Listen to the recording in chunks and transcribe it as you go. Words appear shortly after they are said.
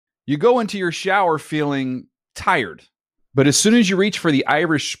You go into your shower feeling tired, but as soon as you reach for the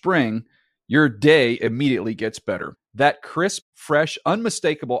Irish Spring, your day immediately gets better. That crisp, fresh,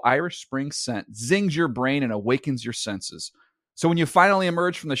 unmistakable Irish Spring scent zings your brain and awakens your senses. So when you finally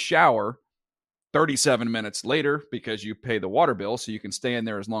emerge from the shower 37 minutes later, because you pay the water bill so you can stay in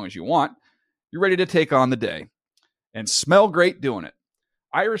there as long as you want, you're ready to take on the day and smell great doing it.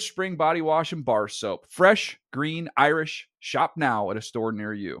 Irish Spring Body Wash and Bar Soap. Fresh, green, Irish. Shop now at a store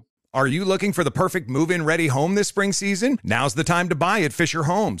near you. Are you looking for the perfect move-in ready home this spring season? Now's the time to buy at Fisher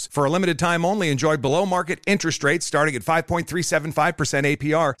Homes. For a limited time only, enjoy below-market interest rates starting at 5.375%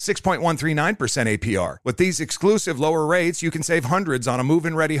 APR, 6.139% APR. With these exclusive lower rates, you can save hundreds on a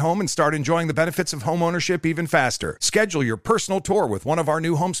move-in ready home and start enjoying the benefits of home ownership even faster. Schedule your personal tour with one of our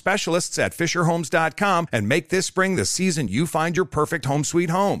new home specialists at FisherHomes.com and make this spring the season you find your perfect home sweet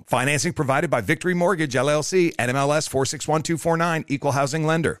home. Financing provided by Victory Mortgage, LLC, NMLS 461249, Equal Housing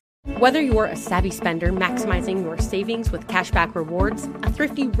Lender. Whether you're a savvy spender maximizing your savings with cashback rewards, a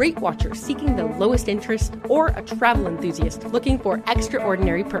thrifty rate watcher seeking the lowest interest, or a travel enthusiast looking for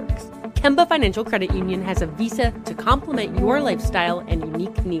extraordinary perks, Kemba Financial Credit Union has a visa to complement your lifestyle and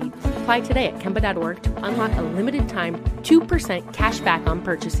unique needs. Apply today at Kemba.org to unlock a limited time 2% cash back on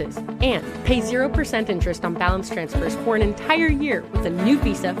purchases and pay 0% interest on balance transfers for an entire year with a new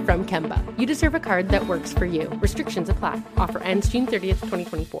visa from Kemba. You deserve a card that works for you. Restrictions apply. Offer ends June 30th,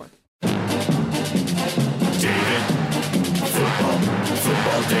 2024. David.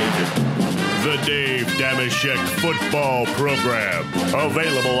 Football David. The Dave Dameshek Football Program.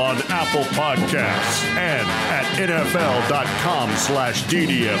 Available on Apple Podcasts and at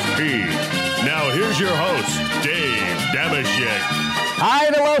NFL.com/DDFP. Now here's your host, Dave Dameshek. Hi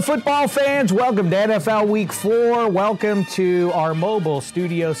and hello, football fans. Welcome to NFL Week 4. Welcome to our mobile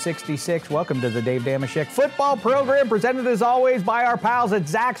Studio 66. Welcome to the Dave Dameshek Football Program, presented as always by our pals at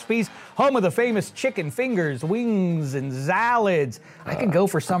Zaxby's, home of the famous chicken fingers, wings, and salads. I could go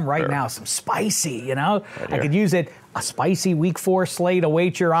for some right now, some spicy, you know? I could use it. A spicy Week 4 slate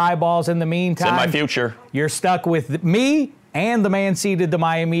awaits your eyeballs in the meantime. It's in my future. You're stuck with me and the man seated to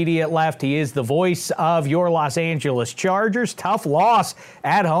my immediate left. He is the voice of your Los Angeles Chargers. Tough loss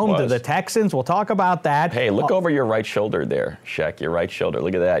at home to the Texans. We'll talk about that. Hey, look over your right shoulder there, Shaq. Your right shoulder.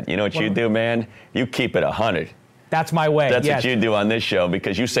 Look at that. You know what you do, man? You keep it 100. That's my way. That's what you do on this show,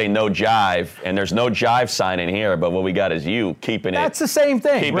 because you say no jive, and there's no jive sign in here, but what we got is you keeping it. That's the same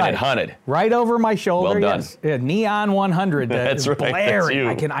thing. Keeping it 100. Right over my shoulder. Well done. Yes. Yeah, neon 100. That's right. Blaring.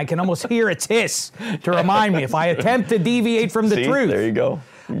 That's you. I can almost hear its hiss to remind me if I attempt to deviate from the truth. There you go.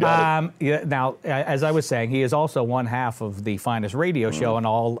 Yeah, now, as I was saying, he is also one half of the finest radio show in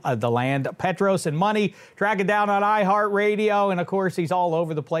all the land, Petros and Money. Track it down on iHeartRadio, and of course, he's all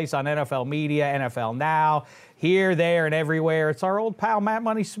over the place on NFL Media, NFL Now, here, there, and everywhere. It's our old pal, Matt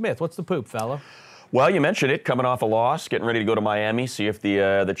Money Smith. What's the poop, fella? Well, you mentioned it, coming off a loss, getting ready to go to Miami, see if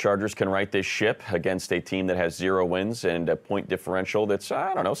the Chargers can right this ship against a team that has 0 wins and a point differential that's,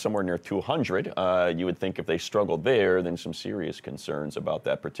 I don't know, somewhere near 200. You would think if they struggled there, then some serious concerns about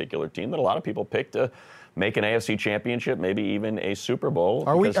that particular team that a lot of people picked to make an AFC championship, maybe even a Super Bowl.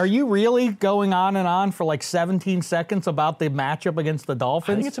 Are you really going on and on for like 17 seconds about the matchup against the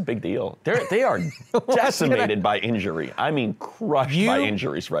Dolphins? I think it's a big deal. They are decimated by injury. I mean, crushed by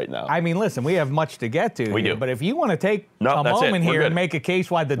injuries right now. I mean, listen, we have much to get to. We here, do. But if you want to take a moment here and make a case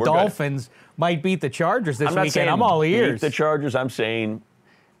why the Dolphins might beat the Chargers this weekend, I'm all ears. Beat the Chargers, I'm saying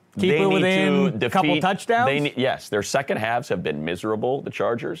keep it within a couple touchdowns? Yes, their second halves have been miserable, the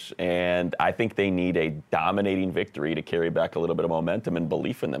Chargers, and I think they need a dominating victory to carry back a little bit of momentum and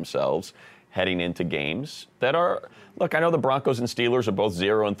belief in themselves heading into games that are, look, I know the Broncos and Steelers are both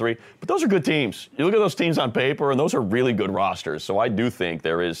 0-3, but those are good teams. You look at those teams on paper, and those are really good rosters, so I do think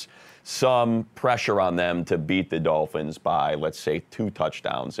there is some pressure on them to beat the Dolphins by, let's say, 2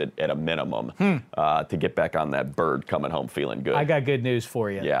 touchdowns at a minimum to get back on that bird coming home feeling good. I got good news for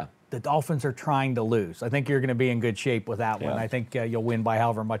you. Yeah. The Dolphins are trying to lose. I think you're going to be in good shape with that one. I think you'll win by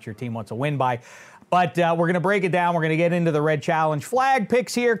however much your team wants to win by. But we're going to break it down. We're going to get into the Red Challenge flag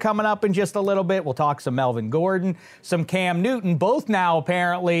picks here coming up in just a little bit. We'll talk some Melvin Gordon, some Cam Newton, both now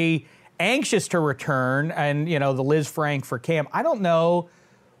apparently anxious to return. And, you know, the Liz Frank for Cam. I don't know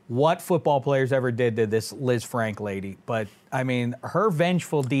what football players ever did to this Liz Frank lady, but I mean, her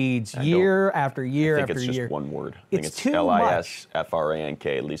vengeful deeds year after year after year. I think it's just one word. I think it's too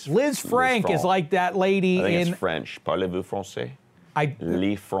L-I-S-F-R-A-N-K. Liz Frank is like that lady I think it's French. Parlez-vous français?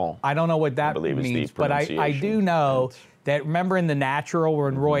 Liz Frank. I don't know what that means, but I do know that, remember in The Natural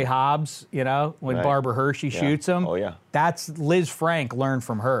when Roy Hobbs, you know, when Barbara Hershey shoots him? Oh, yeah. That's Liz Frank learned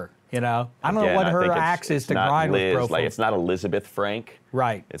from her. You know, I don't know what her axe is to grind with pro football. It's not Elizabeth Frank.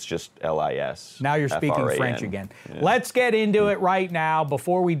 Right. It's just L-I-S. Now you're speaking French again. Yeah. Let's get into it right now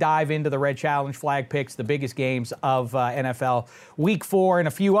before we dive into the Red Challenge flag picks, the biggest games of NFL Week 4 and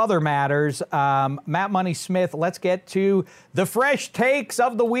a few other matters. Matt Money Smith, let's get to the fresh takes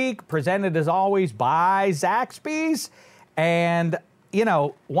of the week, presented as always by Zaxby's. And, you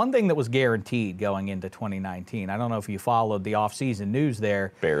know, one thing that was guaranteed going into 2019, I don't know if you followed the offseason news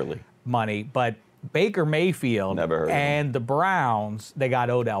there. Barely. Money, but Baker Mayfield and the Browns, they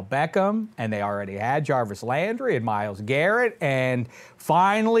got Odell Beckham, and they already had Jarvis Landry and Myles Garrett, and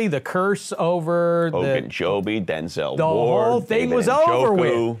finally the curse over Ogunjobi, Denzel the Ward, whole thing David was Njoku, over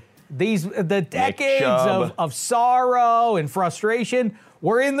with. The decades of sorrow and frustration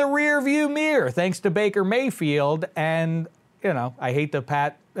were in the rearview mirror thanks to Baker Mayfield. And, you know, I hate to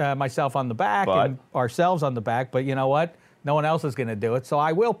pat myself on the back and ourselves on the back, but you know what? No one else is going to do it, so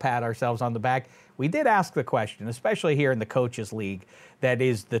I will pat ourselves on the back. We did ask the question, especially here in the Coaches League that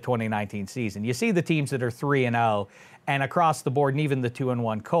is the 2019 season. You see the teams that are 3-0 and across the board, and even the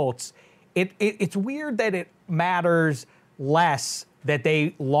 2-1 Colts, it's weird that it matters less that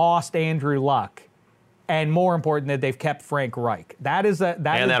they lost Andrew Luck and more important that they've kept Frank Reich. That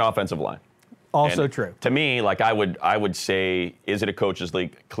offensive line. Also and true. To me, like I would say, is it a coaches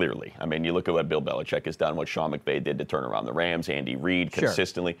league? Clearly. I mean, you look at what Bill Belichick has done, what Sean McVay did to turn around the Rams, Andy Reid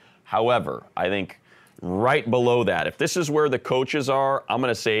consistently. Sure. However, I think right below that, if this is where the coaches are, I'm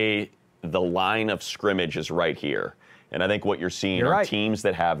going to say the line of scrimmage is right here. And I think what you're seeing are teams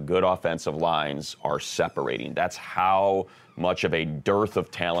that have good offensive lines are separating. That's how much of a dearth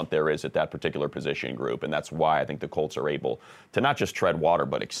of talent there is at that particular position group. And that's why I think the Colts are able to not just tread water,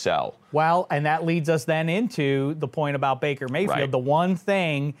 but excel. Well, and that leads us then into the point about Baker Mayfield. Right. The one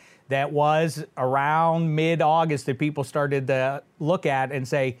thing that was around mid-August that people started to look at and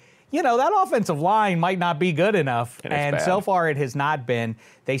say, you know, that offensive line might not be good enough. And so far it has not been.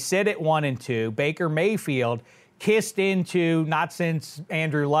 They sit at 1-2. Baker Mayfield kissed into, not since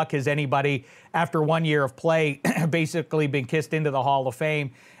Andrew Luck has anybody, after 1 year of play, basically been kissed into the Hall of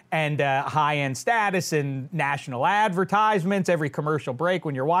Fame and high-end status and national advertisements. Every commercial break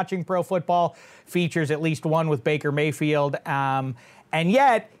when you're watching pro football features at least one with Baker Mayfield. And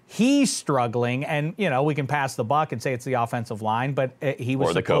yet he's struggling. And, you know, we can pass the buck and say it's the offensive line, but he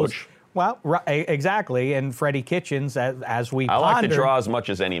was or the coach. Well, exactly. And Freddie Kitchens, as we pondered, like to draw as much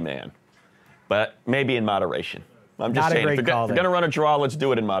as any man, but maybe in moderation. I'm just saying, if you're going to run a draw, let's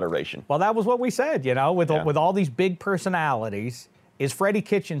do it in moderation. Well, that was what we said, you know, with all these big personalities. Is Freddie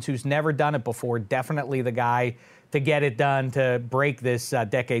Kitchens, who's never done it before, definitely the guy to get it done, to break this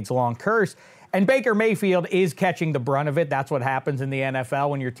decades-long curse? And Baker Mayfield is catching the brunt of it. That's what happens in the NFL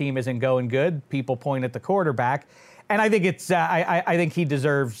when your team isn't going good. People point at the quarterback. And I think it's I think he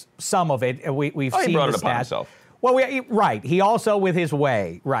deserves some of it. We've seen he brought the it upon stats. himself. Well, he also with his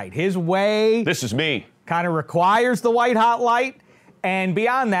way. Right, his way. This is me. Kind of requires the white hot light. And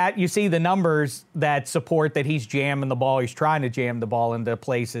beyond that, you see the numbers that support that he's jamming the ball. He's trying to jam the ball into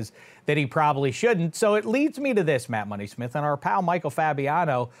places that he probably shouldn't. So it leads me to this, Matt Money Smith. And our pal Michael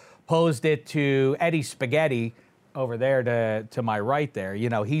Fabiano posed it to Eddie Spaghetti over there to my right there. You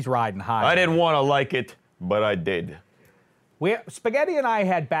know, he's riding high. I didn't want to like it, but I did. Spaghetti and I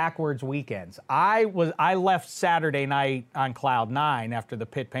had backwards weekends. I left Saturday night on cloud 9 after the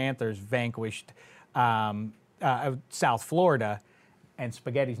Pitt Panthers vanquished South Florida, and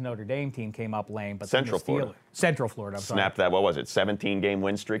Spaghetti's Notre Dame team came up lame. But Central Florida. Central Florida, I'm Snapped that, what was it, 17-game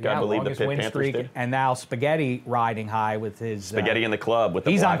win streak, I believe, the Pitt Panthers did? And now Spaghetti riding high with his... Spaghetti in the club with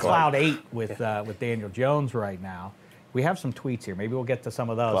the he's black on cloud 8 with Daniel Jones right now. We have some tweets here. Maybe we'll get to some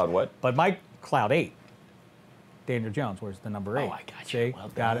of those. Cloud what? But cloud 8. Daniel Jones, where's the number 8? Oh, I got you. See? Well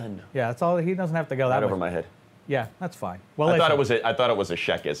got done. it. Yeah, that's all. He doesn't have to go that right much. over my head. Yeah, that's fine. Well, I thought it was a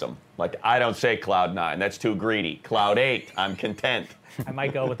Sheckism. Like, I don't say cloud 9. That's too greedy. Cloud 8. I'm content. I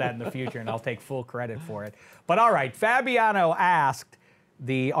might go with that in the future, and I'll take full credit for it. But all right, Fabiano asked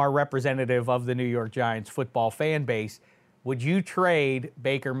our representative of the New York Giants football fan base, would you trade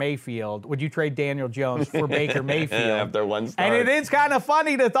Baker Mayfield? Would you trade Daniel Jones for Baker Mayfield? After one start. And it is kind of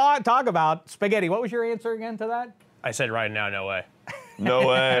funny to talk about. Spaghetti, what was your answer again to that? I said right now, no way. No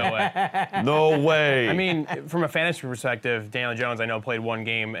way. No way. I mean, from a fantasy perspective, Daniel Jones, I know, played one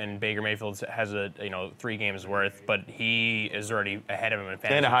game, and Baker Mayfield has 3 games worth, but he is already ahead of him in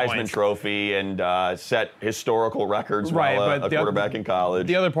fantasy and a Heisman points. Trophy and set historical records right, while a quarterback in college.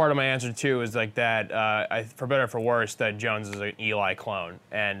 The other part of my answer, too, is like that, for better or for worse, that Jones is an Eli clone.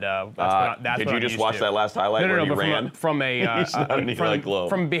 And that's did what you I'm just used watch to. that last highlight where he ran? From Eli clone.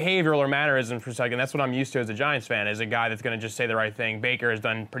 From behavioral or mannerism perspective, that's what I'm used to as a Giants fan, is a guy that's going to just say the right thing. Baker has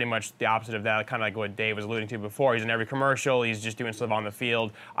done pretty much the opposite of that, kind of like what Dave was alluding to before. He's in every commercial. He's just doing stuff on the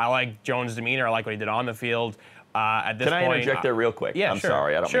field. I like Jones' demeanor. I like what he did on the field. At this point, can I interject there real quick? Yeah, I'm sure.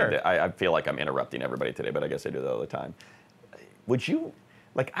 sorry. I don't Sure. mean to, I feel like I'm interrupting everybody today, but I guess I do that all the time. Would you,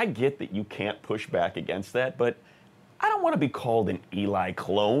 like, I get that you can't push back against that, but I don't want to be called an Eli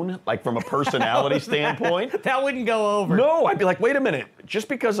clone, like from a personality standpoint. That wouldn't go over. No, I'd be like, wait a minute. Just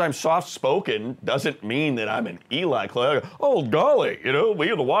because I'm soft-spoken doesn't mean that I'm an Eli clone. Oh, golly, me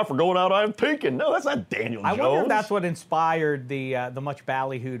and the wife are going out, I'm thinking. No, that's not Daniel Jones. I wonder if that's what inspired the much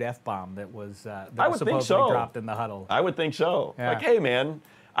ballyhooed F-bomb that was supposedly dropped in the huddle. I would think so. Yeah. Like, hey, man,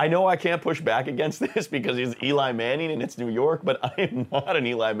 I know I can't push back against this because he's Eli Manning and it's New York, but I am not an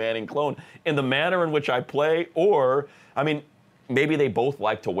Eli Manning clone in the manner in which I play. Or, I mean, maybe they both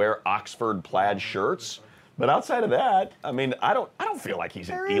like to wear Oxford plaid shirts. But outside of that, I mean, I don't feel like he's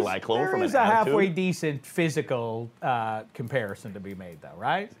an Eli clone from an attitude. There is a halfway decent physical comparison to be made, though,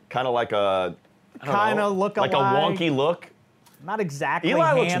 right? Kind of like a look like a wonky look. Not exactly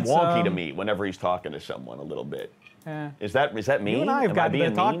Eli handsome. looks wonky to me whenever he's talking to someone a little bit. Is that mean? You and I have gotten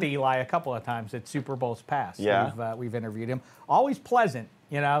to talk mean? to Eli a couple of times at Super Bowls past. Yeah. We've interviewed him. Always pleasant,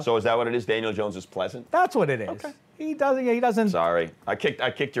 So is that what it is? Daniel Jones is pleasant? That's what it is. Okay. He doesn't. Sorry, I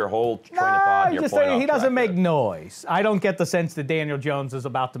kicked your whole train of thought. And your just point saying he off doesn't track make there. noise. I don't get the sense that Daniel Jones is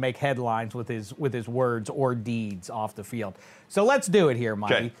about to make headlines with his words or deeds off the field. So let's do it here,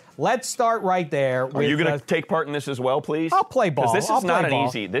 Mikey. Okay. Let's start right there. Are you going to take part in this as well, please? I'll play ball. Because this is not an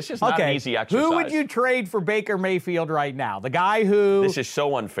easy. This is not an easy exercise. Who would you trade for Baker Mayfield right now? The guy who. This is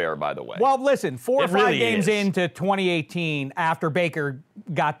so unfair, by the way. Well, listen, 4 or 5 really games is. into 2018, after Baker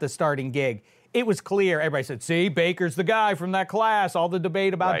got the starting gig, it was clear. Everybody said, see, Baker's the guy from that class. All the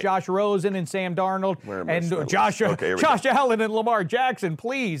debate about Right. Josh Rosen and Sam Darnold Where am I and supposed- Josh Okay, here we go. Allen and Lamar Jackson.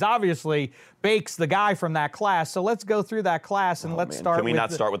 Please, obviously, Bake's the guy from that class. So let's go through that class and let's Man, start Can we with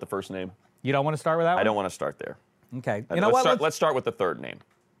not start with the first name? You don't want to start with that one? I don't want to start there. Okay. You know what? Let's start with the third name.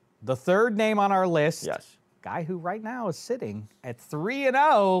 The third name on our list. Yes. Guy who right now is sitting at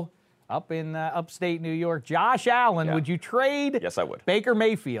 3-0 up in upstate New York. Josh Allen. Yeah. Would you trade Yes, I would. Baker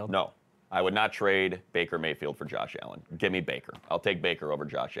Mayfield? No, I would not trade Baker Mayfield for Josh Allen. Give me Baker. I'll take Baker over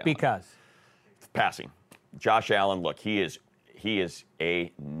Josh Allen. Because? Passing. Josh Allen, look, he is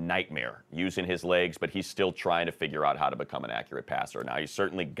a nightmare using his legs, but he's still trying to figure out how to become an accurate passer. Now, he's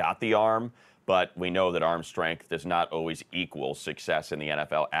certainly got the arm, but we know that arm strength does not always equal success in the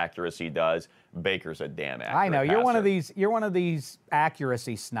NFL. Accuracy does. Baker's a damn accurate I know you're one of passer. these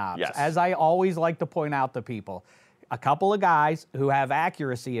accuracy snobs. Yes. As I always like to point out to people, a couple of guys who have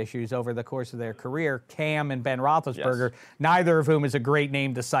accuracy issues over the course of their career, Cam and Ben Roethlisberger, neither of whom is a great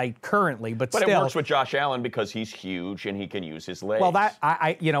name to cite currently, but still. But it works with Josh Allen because he's huge and he can use his legs. Well, that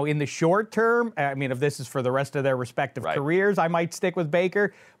I in the short term, I mean, if this is for the rest of their respective Right. careers, I might stick with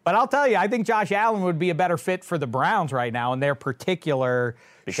Baker. But I'll tell you, I think Josh Allen would be a better fit for the Browns right now in their particular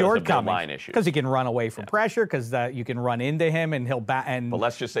Because of their shortcomings. line issues. Because he can run away from pressure, because you can run into him and he'll and But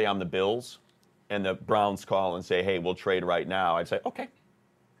let's just say I'm the Bills and the Browns call and say, hey, we'll trade right now. I'd say, okay,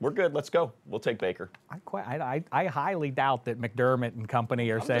 we're good. Let's go. We'll take Baker. I highly doubt that McDermott and company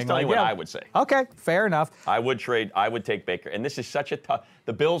are saying just telling you what I would say. Okay, fair enough. I would take Baker. And this is such a tough.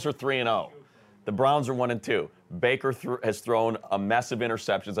 The Bills are 3-0. The Browns are 1-2. Baker has thrown a mess of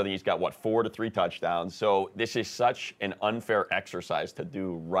interceptions. I think he's got, 4 to 3 touchdowns. So this is such an unfair exercise to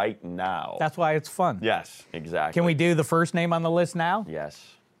do right now. That's why it's fun. Yes, exactly. Can we do the first name on the list now?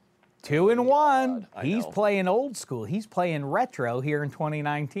 Yes. 2-1. I He's know. playing old school. He's playing retro here in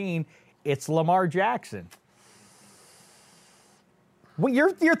 2019. It's Lamar Jackson. Well,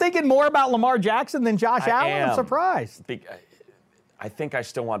 you're thinking more about Lamar Jackson than Josh Allen? I'm am. surprised. I think I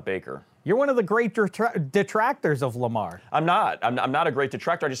still want Baker. You're one of the great detractors of Lamar. I'm not. I'm not a great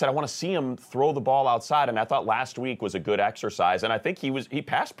detractor. I just said I want to see him throw the ball outside, and I thought last week was a good exercise, and I think he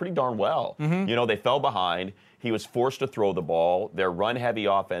passed pretty darn well. Mm-hmm. They fell behind. He was forced to throw the ball. Their run-heavy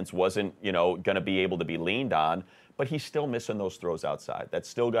offense wasn't, going to be able to be leaned on, but he's still missing those throws outside. That's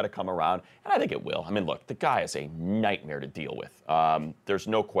still got to come around, and I think it will. I mean, look, the guy is a nightmare to deal with. There's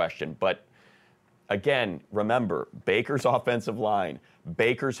no question, but again, remember, Baker's offensive line,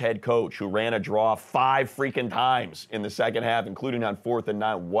 Baker's head coach, who ran a draw 5 freaking times in the second half, including on 4th and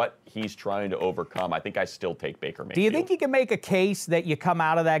 9, what he's trying to overcome. I think I still take Baker Mayfield. Do you think you can make a case that you come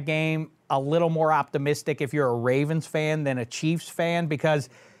out of that game a little more optimistic if you're a Ravens fan than a Chiefs fan? Because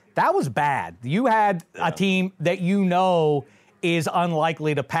that was bad. You had a team that is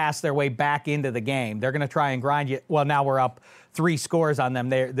unlikely to pass their way back into the game. They're going to try and grind you. Well, now we're up 3 scores on them.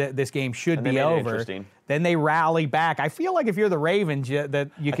 This game should be over. Interesting. Then they rally back. I feel like if you're the Ravens, that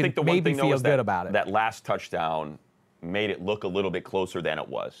you I can think the maybe one thing, though, feel is good about it. That last touchdown made it look a little bit closer than it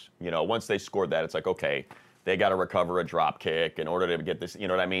was. Once they scored that, it's like, okay, they got to recover a drop kick in order to get this, you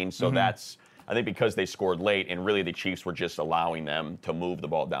know what I mean? So that's, I think because they scored late and really the Chiefs were just allowing them to move the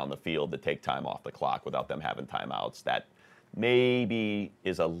ball down the field to take time off the clock without them having timeouts, that maybe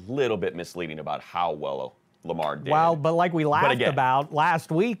is a little bit misleading about how well Lamar did. Well, but like we laughed about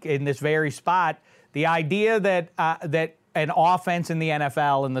last week in this very spot, the idea that that an offense in the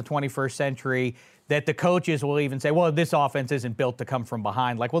NFL in the 21st century, that the coaches will even say, well, this offense isn't built to come from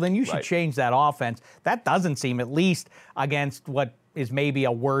behind. Like, well, then you should change that offense. That doesn't seem, at least against what is maybe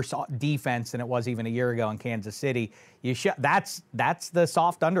a worse defense than it was even a year ago in Kansas City. That's the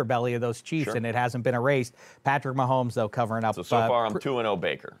soft underbelly of those Chiefs, and it hasn't been erased. Patrick Mahomes, though, covering up. So far, I'm 2-0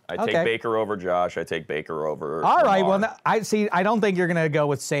 Baker. I take Baker over Josh. I take Baker over All Lamar. right, well, I don't think you're going to go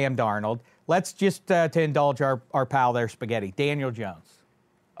with Sam Darnold. Let's just, to indulge our pal there, Spaghetti, Daniel Jones.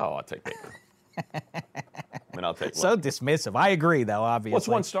 Oh, I'll take Baker. I'll take so dismissive. I agree, though, obviously. What's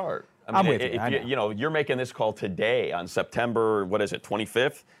one start? I'm with you. You're making this call today on September,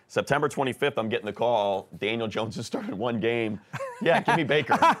 25th? September 25th, I'm getting the call. Daniel Jones has started one game. Yeah, give me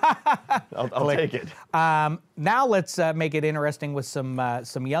Baker. I'll take it. Now let's make it interesting with some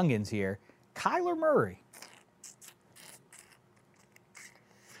youngins here. Kyler Murray.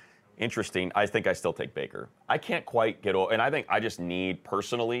 Interesting. I think I still take Baker. I can't quite get over, and I think I just need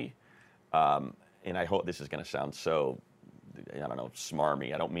personally, and I hope this is going to sound so, I don't know,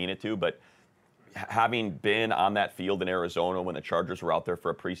 smarmy. I don't mean it to, but having been on that field in Arizona when the Chargers were out there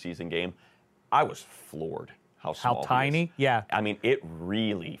for a preseason game, I was floored how small How tiny? he is. Yeah. I mean, it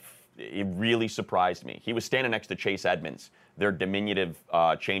really surprised me. He was standing next to Chase Edmonds, their diminutive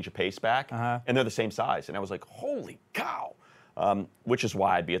change of pace back, and they're the same size. And I was like, holy cow. Which is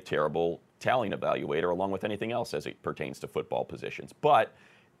why I'd be a terrible talent evaluator along with anything else as it pertains to football positions. But,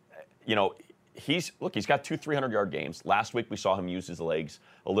 he's got 2 300-yard games. Last week we saw him use his legs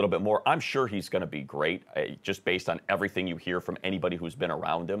a little bit more. I'm sure he's going to be great, just based on everything you hear from anybody who's been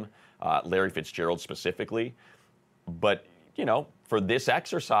around him, Larry Fitzgerald specifically. But, for this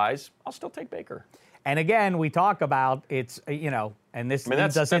exercise, I'll still take Baker. And again, we talk about and this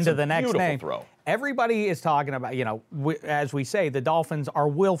leads us into the next name. Throw. Everybody is talking about, as we say, the Dolphins are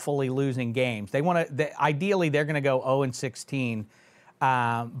willfully losing games. They want to, ideally, they're going to go 0-16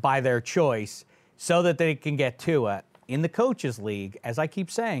 by their choice so that they can get Tua. In the Coaches League, as I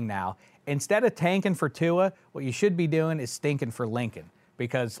keep saying now, instead of tanking for Tua, what you should be doing is stinking for Lincoln,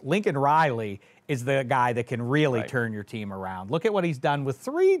 because Lincoln Riley is the guy that can really turn your team around. Look at what he's done with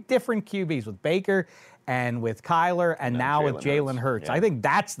 3 different QBs, with Baker and with Kyler and now with Jalen Hurts. Yeah. I think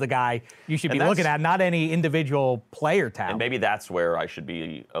that's the guy you should be looking at, not any individual player talent. And maybe that's where I should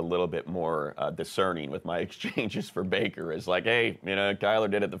be a little bit more discerning with my exchanges for Baker. Is like, hey, Kyler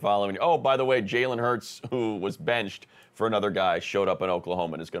did it the following year. Oh, by the way, Jalen Hurts, who was benched for another guy, showed up in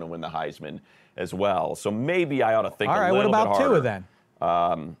Oklahoma and is going to win the Heisman as well. So maybe I ought to think a little bit harder. All right, what about Tua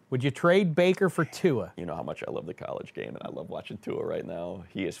then? Would you trade Baker for Tua? You know how much I love the college game, and I love watching Tua right now.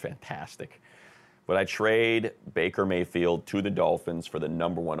 He is fantastic. Would I trade Baker Mayfield to the Dolphins for the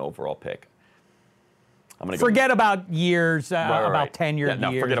 #1 overall pick? I'm going to forget about years, about tenured years.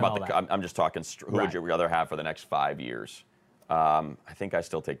 No, forget about that. I'm just talking. Who would you rather have for the next 5 years? I think I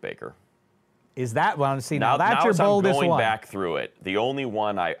still take Baker. Is that one? See, now that's your boldest one. Going back through it, the only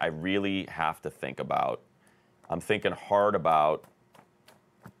one I really have to think about. I'm thinking hard about.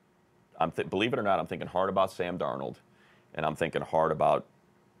 Believe it or not, I'm thinking hard about Sam Darnold, and I'm thinking hard about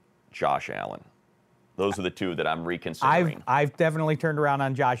Josh Allen. Those are the 2 that I'm reconsidering. I've definitely turned around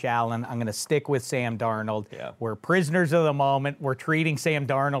on Josh Allen. I'm going to stick with Sam Darnold. Yeah. We're prisoners of the moment. We're treating Sam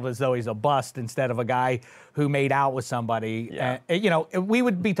Darnold as though he's a bust instead of a guy who made out with somebody. Yeah. We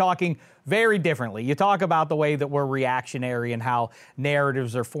would be talking very differently. You talk about the way that we're reactionary and how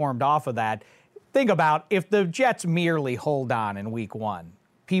narratives are formed off of that. Think about if the Jets merely hold on in week 1.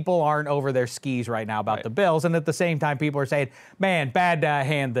 People aren't over their skis right now about the Bills, and at the same time, people are saying, man, bad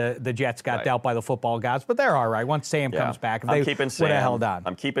hand the Jets got dealt by the football gods, but they're all right once Sam comes back. If I'm keeping Sam. Would have held on.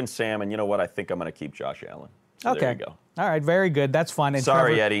 I'm keeping Sam, and you know what? I think I'm going to keep Josh Allen. So okay. There you go. All right, very good. That's fun. And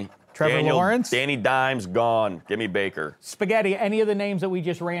Sorry, Eddie. Trevor Lawrence? Danny Dimes gone. Give me Baker. Spaghetti, any of the names that we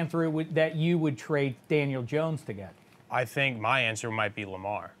just ran through that you would trade Daniel Jones to get? I think my answer might be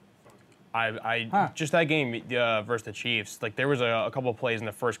Lamar. Just that game versus the Chiefs, there was a couple of plays in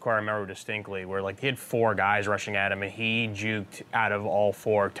the first quarter I remember distinctly where he had 4 guys rushing at him and he juked out of all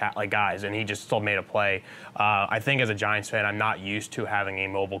 4 guys and he just still made a play. I think as a Giants fan, I'm not used to having a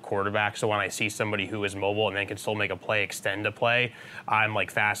mobile quarterback, so when I see somebody who is mobile and then can still make a play, extend a play, I'm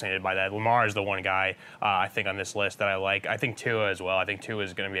fascinated by that. Lamar is the one guy I think on this list that I like. I think Tua as well. I think Tua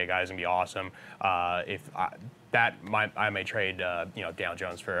is going to be a guy who's going to be awesome. I may trade Daniel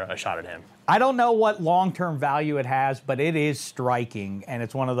Jones for a shot at him. I don't know what long-term value it has, but it is striking, and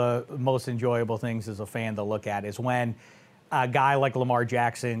it's one of the most enjoyable things as a fan to look at is when a guy like Lamar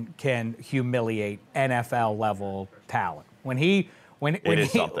Jackson can humiliate NFL-level talent. When he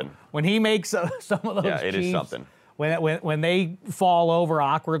makes some of those it is Chiefs, something. When they fall over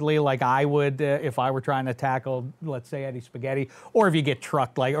awkwardly, like I would if I were trying to tackle, let's say, Eddie Spaghetti, or if you get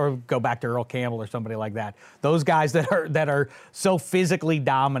trucked, or go back to Earl Campbell or somebody like that. Those guys that are so physically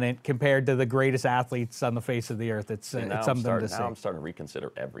dominant compared to the greatest athletes on the face of the earth, it's something to see. Now I'm starting to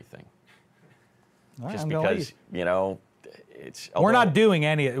reconsider everything. Right, just because we're not doing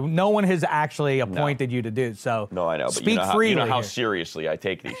any. No one has actually appointed you to do so. No, I know. But speak freely. You know how here. seriously I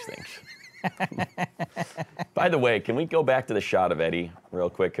take these things. By the way, can we go back to the shot of Eddie real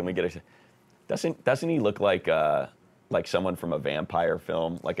quick? Can we get doesn't he look like someone from a vampire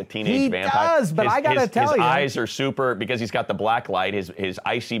film, like a teenage vampire? He does, but I gotta tell you, his eyes are super, because he's got the black light. His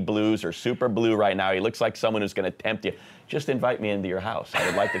icy blues are super blue right now. He looks like someone who's going to tempt you. Just invite me into your house. I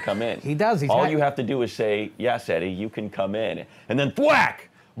would like to come in. He does. All you have to do is say, yes, Eddie, you can come in, and then thwack,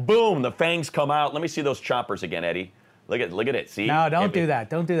 boom, the fangs come out. Let me see those chompers again, Eddie. Look at it. See? No, don't do that.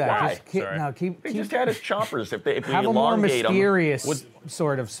 Don't do that. Why? Keep He just had his chompers. If we have a more elongate mysterious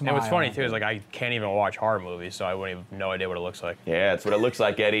sort of smile. And what's funny too is I can't even watch horror movies, so I wouldn't have no idea what it looks like. Yeah, that's what it looks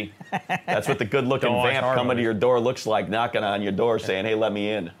like, Eddie. That's what the good-looking vamp coming to your door looks like, knocking on your door, saying, "Hey, let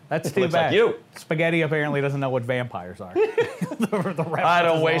me in." That's too bad. Like you. Spaghetti apparently doesn't know what vampires are. I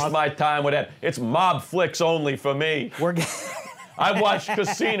don't waste my time with that. It's mob flicks only for me. I watched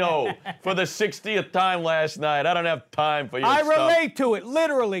Casino for the 60th time last night. I don't have time for your stuff. I relate to it.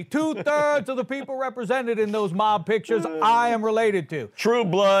 Literally, 2/3 of the people represented in those mob pictures, I am related to. True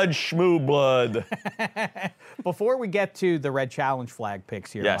blood, schmoo blood. Before we get to the Red Challenge flag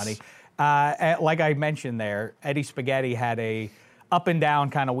picks here, Yes. Money, like I mentioned there, Eddie Spaghetti had a up and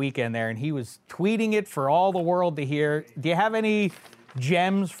down kind of weekend there, and he was tweeting it for all the world to hear. Do you have any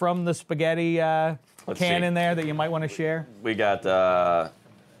gems from the Spaghetti canon there that you might want to share? We got,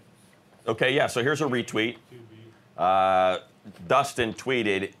 okay, yeah, so here's a retweet. Dustin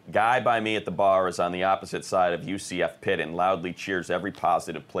tweeted, "Guy by me at the bar is on the opposite side of UCF pit and loudly cheers every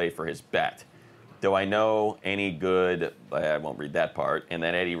positive play for his bet. Do I know any good?" I won't read that part. And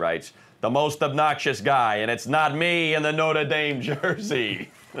then Eddie writes, "The most obnoxious guy, and it's not me in the Notre Dame jersey."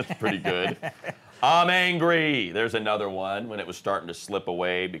 That's pretty good. "I'm angry." There's another one when it was starting to slip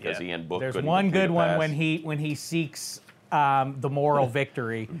away because Ian Book couldn't. There's one good one pass. when he seeks the moral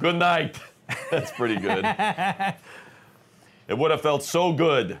victory. Good night. That's pretty good. "It would have felt so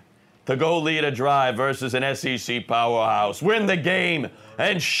good to go lead a drive versus an SEC powerhouse, win the game,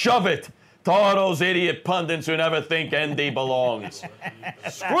 and shove it to all those idiot pundits who never think ND belongs.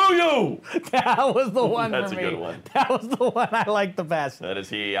 Screw you!" That was the one That's for a me. good one. That was the one I liked the best. That is,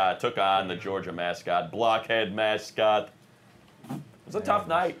 he took on the Georgia mascot, blockhead mascot. It was a tough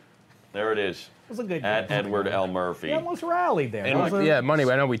night. There it is. It was a good At game. Edward L. Murphy. He almost rallied there. And Money,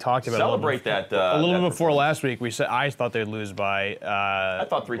 I know we talked about Celebrate that. a little that bit before performance. last week. We said I thought they'd lose by. I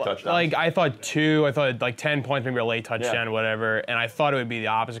thought 3 touchdowns. I thought 2. I thought 10 points, maybe a late touchdown, Yeah. whatever. And I thought it would be the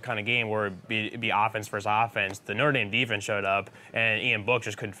opposite kind of game where it'd be offense versus offense. The Notre Dame defense showed up, and Ian Book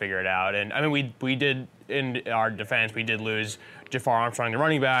just couldn't figure it out. And I mean, we did, in our defense, we did lose Jafar Armstrong, the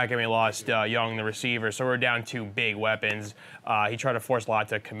running back, and we lost Young, the receiver. So we're down 2 big weapons. He tried to force a lot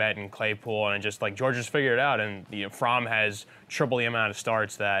to Kmet and Claypool, and just George just figured it out. And Fromm has triple the amount of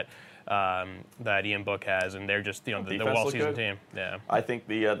starts that Ian Book has, and they're just the well-seasoned team. Yeah. I think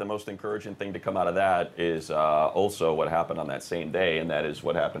the most encouraging thing to come out of that is also what happened on that same day, and that is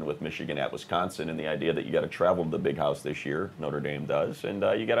what happened with Michigan at Wisconsin, and the idea that you got to travel to the big house this year. Notre Dame does, and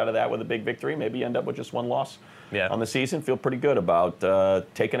you get out of that with a big victory. Maybe you end up with just 1 loss on the season. Feel pretty good about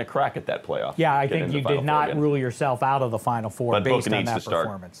taking a crack at that playoff. Yeah, I think you did not rule yourself out of the Final Four but based Book on needs that to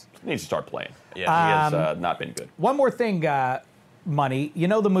performance. Needs to start playing. Yeah. He has not been good. One more thing, Money. You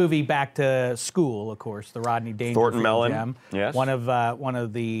know the movie Back to School, of course, the Rodney Dangerfield Thornton Mellon, gem. yes. One of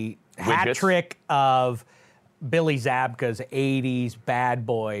the hat Widgets. trick of Billy Zabka's '80s bad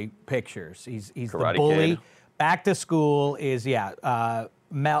boy pictures. He's the Karate bully. Kid. Back to School is they're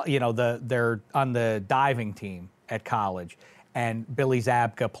on the diving team at college, and Billy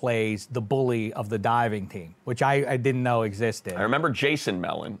Zabka plays the bully of the diving team, which I didn't know existed. I remember Jason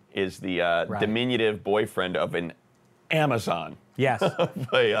Mellon is the diminutive boyfriend of an Amazon. Yes.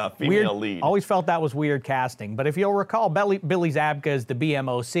 a female lead. Always felt that was weird casting. But if you'll recall, Billy Zabka is the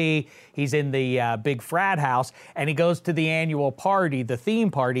BMOC. He's in the big frat house, and he goes to the annual party, the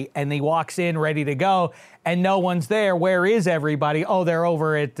theme party, and he walks in ready to go, and no one's there. Where is everybody? Oh, they're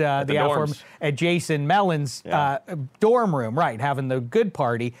over at at Jason Mellon's dorm room, right, having the good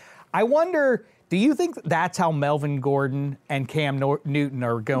party. I wonder, do you think that's how Melvin Gordon and Cam Newton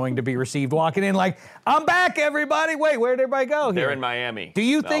are going to be received, walking in like, I'm back, everybody. Wait, where'd everybody go here? They're in Miami. Do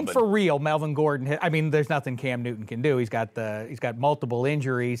you think for real Melvin Gordon, I mean, there's nothing Cam Newton can do. He's got multiple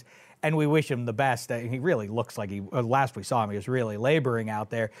injuries, and we wish him the best. He really looks like last we saw him, he was really laboring out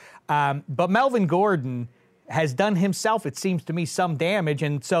there. But Melvin Gordon has done himself, it seems to me, some damage,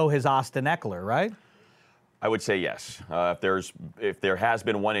 and so has Austin Eckler, right? I would say yes. If there has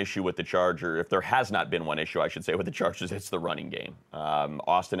been one issue with the Chargers, if there has not been one issue, I should say, with the Chargers, it's the running game.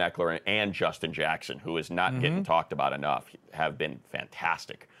 Austin Eckler and Justin Jackson, who is not getting talked about enough, have been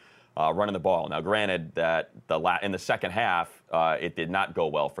fantastic running the ball. Now, granted that in the second half, it did not go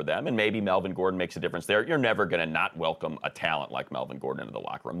well for them, and maybe Melvin Gordon makes a difference there. You're never going to not welcome a talent like Melvin Gordon into the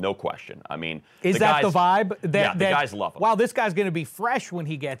locker room, no question. I mean, is that the vibe? The guys love him. Wow, this guy's going to be fresh when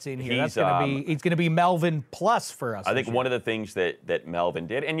he gets in here. He's going to be Melvin plus for us. I think one of the things that Melvin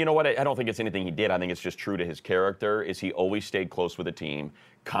did, and you know what? I don't think it's anything he did. I think it's just true to his character. Is he always stayed close with the team,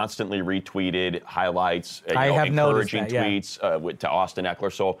 constantly retweeted highlights, encouraging tweets to Austin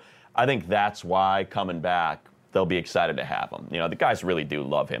Eckler. So I think that's why coming back, they'll be excited to have him. The guys really do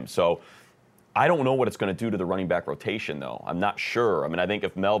love him. So I don't know what it's going to do to the running back rotation, though. I'm not sure. I mean, I think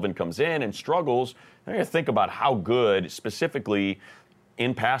if Melvin comes in and struggles, I got to think about how good, specifically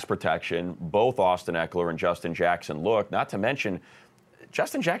in pass protection, both Austin Eckler and Justin Jackson look, not to mention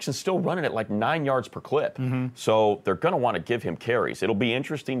Justin Jackson's still running at like 9 yards per clip. So they're going to want to give him carries. It'll be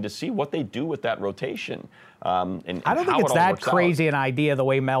interesting to see what they do with that rotation. And I don't think it's that crazy an idea, the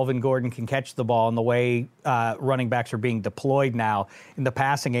way Melvin Gordon can catch the ball and the way running backs are being deployed now in the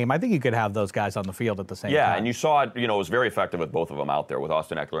passing game. I think you could have those guys on the field at the same time. Yeah, and you saw it, it was very effective with both of them out there, with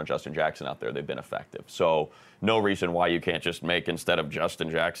Austin Eckler and Justin Jackson out there. They've been effective. So no reason why you can't just make, instead of Justin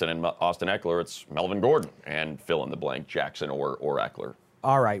Jackson and Austin Eckler, it's Melvin Gordon and fill in the blank, Jackson or Eckler.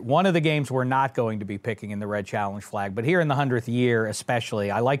 All right, one of the games we're not going to be picking in the Red Challenge flag, but here in the 100th year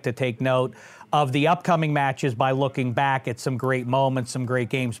especially, I like to take note of the upcoming matches by looking back at some great moments, some great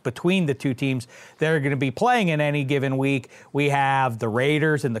games between the two teams that are going to be playing in any given week. We have the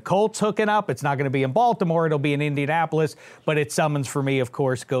Raiders and the Colts hooking up. It's not going to be in Baltimore. It'll be in Indianapolis, but it summons for me, of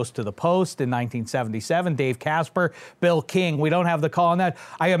course, goes to the Post in 1977. Dave Casper, Bill King. We don't have the call on that.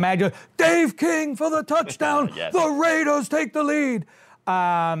 I imagine Dave King for the touchdown. Yes. The Raiders take the lead.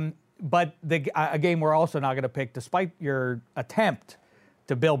 But a game we're also not going to pick, despite your attempt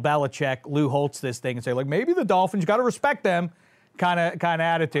to Bill Belichick, Lou Holtz this thing and say, like, maybe the Dolphins, you got to respect them kind of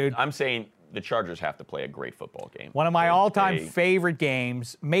attitude. I'm saying the Chargers have to play a great football game. One of my all-time favorite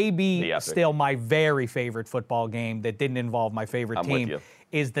games, maybe still my very favorite football game that didn't involve my favorite team,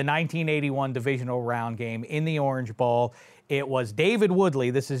 is the 1981 divisional round game in the Orange Bowl. It was David Woodley.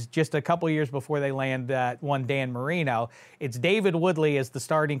 This is just a couple years before they land one Dan Marino. It's David Woodley as the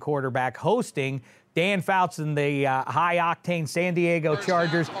starting quarterback hosting Dan Fouts and the high-octane San Diego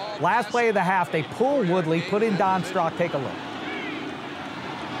Chargers. Last play of the half, they pull Woodley, put in Don Strock. Take a look.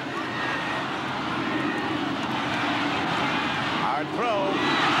 Hard throw. Look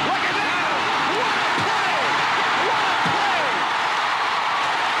at that! What a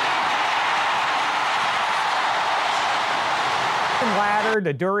play! Ladder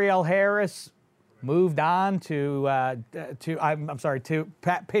to Duriel Harris. Moved on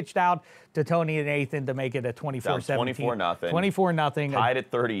pitched out to Tony Nathan to make it a 24-17. 24-0. 24-0. Tied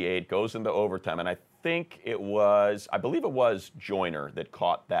at 38, goes into overtime, and I believe it was Joyner that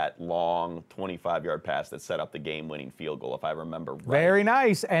caught that long 25-yard pass that set up the game-winning field goal, if I remember right. Very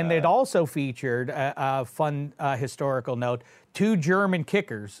nice, and it also featured a fun historical note: 2 German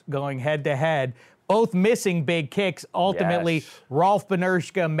kickers going head-to-head, both missing big kicks. Ultimately, yes. Rolf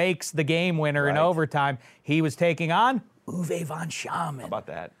Benerschke makes the game winner in overtime. He was taking on Uwe von Schamann. How about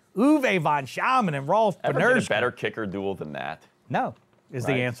that? Uwe von Schamann and Rolf Benerschke. Ever been a better kicker duel than that? No, is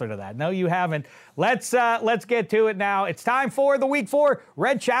the answer to that. No, you haven't. Let's get to it now. It's time for the Week 4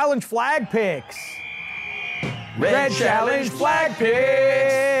 Red Challenge Flag Picks. Red Challenge Flag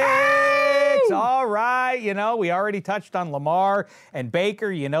Picks. All right, we already touched on Lamar and Baker.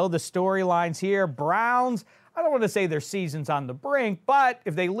 The storylines here. Browns, I don't want to say their season's on the brink, but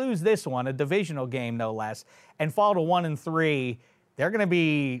if they lose this one, a divisional game no less, and fall to 1-3, they're going to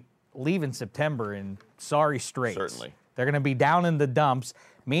be leaving September in sorry straits. Certainly. They're going to be down in the dumps.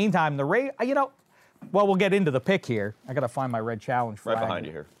 Meantime, the Well, we'll get into the pick here. I got to find my red challenge flag. Right behind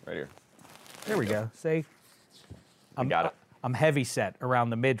you here. Right here. There we go. See? Got it. I'm heavy set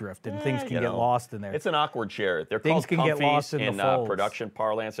around the midriff, and things can get lost in there. It's an awkward chair. They're Things called can get lost comfies in the folds. production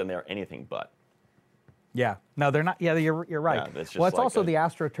parlance, and they're anything but. Yeah. No, they're not. Yeah, you're right. Yeah, it's just well, it's like also the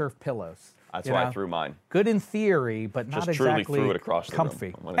AstroTurf pillows. That's why I threw mine. Good in theory, but not Just truly exactly threw it across the room.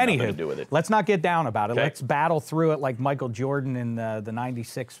 comfy. I wanted nothing to Anywho, do with it. let's not get down about it. Okay. Let's battle through it like Michael Jordan in the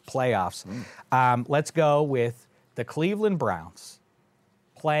 96 playoffs. Let's go with the Cleveland Browns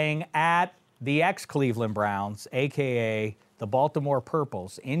playing at the ex-Cleveland Browns, a.k.a. the Baltimore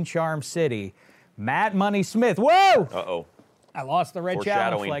Purples in Charm City. Matt Money Smith. Whoa! Uh-oh. I lost the red challenge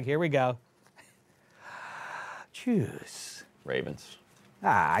Foreshadowing. flag. Here we go. Choose. Ravens.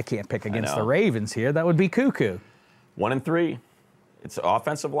 I can't pick against the know. Ravens here. That would be cuckoo. 1-3. It's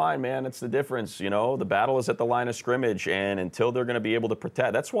offensive line, man. It's the difference. You know, the battle is at the line of scrimmage, and until they're going to be able to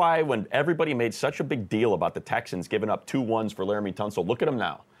protect. That's why when everybody made such a big deal about the Texans giving up 2-1s for Laramie Tunsil, look at them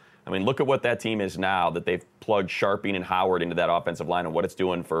now. I mean, look at what that team is now that they've plugged Sharping and Howard into that offensive line and what it's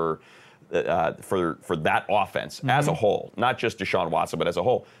doing for that offense as a whole, not just Deshaun Watson, but as a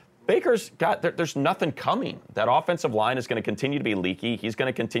whole. Baker's got, there's nothing coming. That offensive line is going to continue to be leaky. He's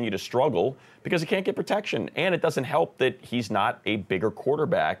going to continue to struggle because he can't get protection. And it doesn't help that he's not a bigger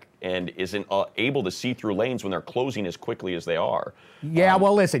quarterback and isn't able to see through lanes when they're closing as quickly as they are. Yeah,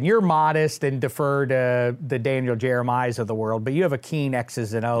 well, listen, you're modest and defer to the Daniel Jeremiahs of the world, but you have a keen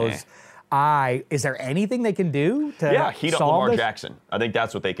X's and O's eye. Is there anything they can do to heat up solve Lamar this? Jackson. I think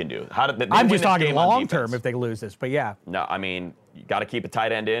that's what they can do. I'm just talking long term if they lose this, but yeah. No, I mean, you got to keep a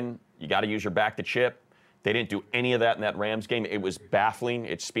tight end in. You got to use your back to chip. They didn't do any of that in that Rams game. It was baffling.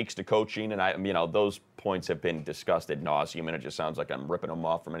 It speaks to coaching, and those points have been discussed ad nauseum, and it just sounds like I'm ripping them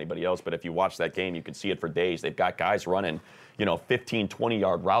off from anybody else. But if you watch that game, you can see it for days. They've got guys running, 15,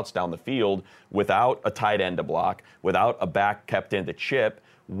 20-yard routes down the field without a tight end to block, without a back kept in to chip.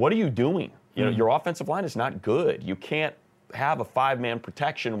 What are you doing? Your offensive line is not good. You can't have a five-man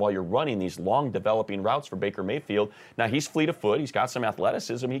protection while you're running these long developing routes for Baker Mayfield. Now, he's fleet of foot. He's got some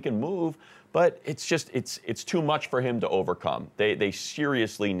athleticism. He can move. But it's too much for him to overcome. They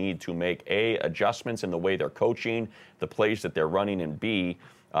seriously need to make, A, adjustments in the way they're coaching, the plays that they're running, and B,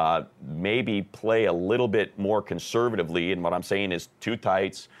 maybe play a little bit more conservatively. And what I'm saying is two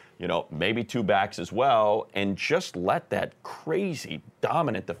tights, maybe two backs as well, and just let that crazy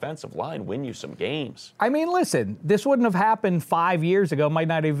dominant defensive line win you some games. I mean, listen, this wouldn't have happened 5 years ago, might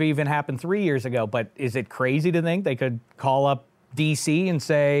not have even happened 3 years ago, but is it crazy to think they could call up DC and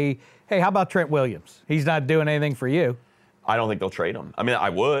say, hey, how about Trent Williams? He's not doing anything for you. I don't think they'll trade him. I mean, I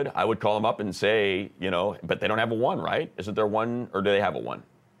would call him up and say, but they don't have a one, right? Isn't there one, or do they have a one?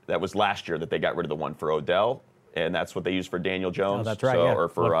 That was last year that they got rid of the one for Odell. And that's what they use for Daniel Jones. Oh, that's right, yeah. Or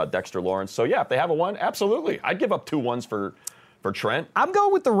for Dexter Lawrence. So, yeah, if they have a one, absolutely. I'd give up 2 1s for Trent. I'm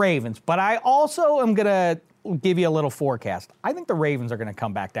going with the Ravens, but I also am going to give you a little forecast. I think the Ravens are going to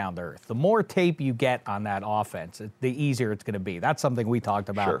come back down to earth. The more tape you get on that offense, the easier it's going to be. That's something we talked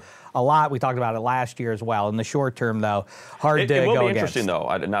about a lot. We talked about it last year as well. In the short term, though, hard to go against. It will be interesting,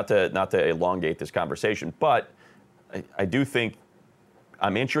 though, not to elongate this conversation, but I do think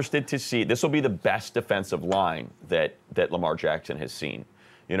I'm interested to see. This will be the best defensive line that Lamar Jackson has seen.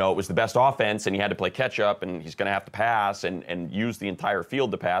 It was the best offense, and he had to play catch-up, and he's going to have to pass and use the entire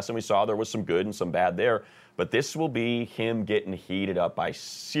field to pass, and we saw there was some good and some bad there. But this will be him getting heated up by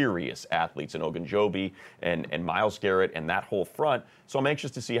serious athletes in Ogunjobi and Myles Garrett and that whole front. So I'm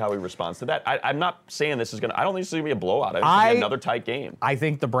anxious to see how he responds to that. I'm not saying this is going to – I don't think this is going to be a blowout. I think it's going to be another tight game. I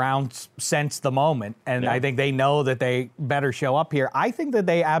think the Browns sense the moment, and I think they know that they better show up here. I think that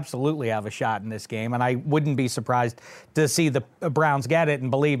they absolutely have a shot in this game, and I wouldn't be surprised to see the Browns get it. And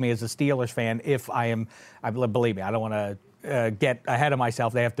believe me, as a Steelers fan, believe me, I don't want to get ahead of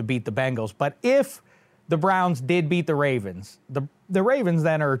myself. They have to beat the Bengals. But if the Browns did beat the Ravens, the Ravens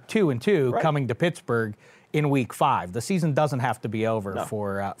then are 2-2 coming to Pittsburgh in Week 5. The season doesn't have to be over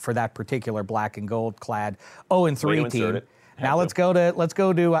for that particular black and gold clad 0-3 team. Now let's go to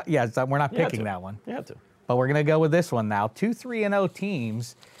we're not picking that one. You have to. But we're going to go with this one now. 2 3-0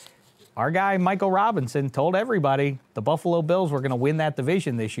 teams. Our guy Michael Robinson told everybody the Buffalo Bills were going to win that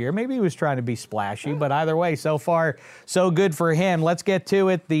division this year. Maybe he was trying to be splashy, but either way, so far, so good for him. Let's get to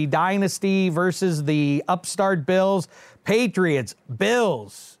it. The Dynasty versus the upstart Bills. Patriots,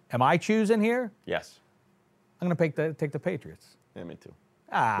 Bills. Am I choosing here? Yes. I'm going to take the Patriots. Yeah, me too.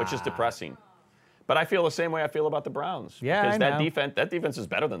 Which is depressing. But I feel the same way I feel about the Browns. Yeah, because I know. that defense is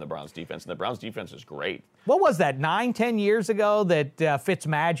better than the Browns' defense, and the Browns' defense is great. What was that, 9-10 years ago that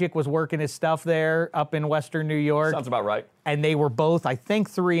Fitzmagic was working his stuff there up in Western New York? Sounds about right. And they were both, I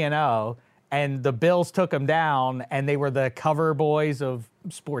think, 3-0. and the Bills took them down, and they were the cover boys of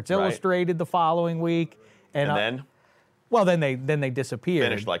Sports Illustrated the following week. And then? Well, then they disappeared.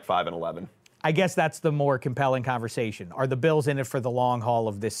 Finished like 5-11. I guess that's the more compelling conversation. Are the Bills in it for the long haul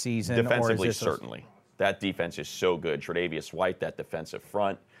of this season? Defensively, or is this certainly. That defense is so good. Tre'Davious White, that defensive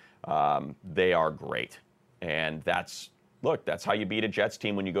front, they are great. And that's how you beat a Jets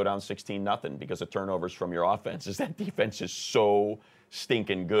team when you go down 16-0 because of turnovers from your offense. Is that defense is so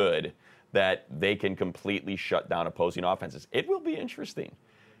stinking good that they can completely shut down opposing offenses. It will be interesting,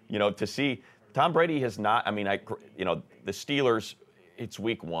 to see. Tom Brady has not. I mean, the Steelers. It's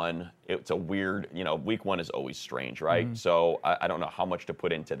week one. It's a weird. Week one is always strange, right? Mm-hmm. So I don't know how much to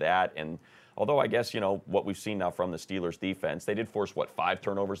put into that. And although I guess what we've seen now from the Steelers defense, they did force 5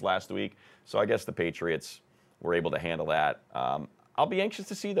 turnovers last week. So I guess the Patriots were able to handle that. I'll be anxious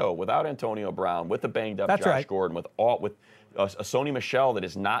to see, though, without Antonio Brown, with the banged-up Josh Gordon, with a Sony Michel that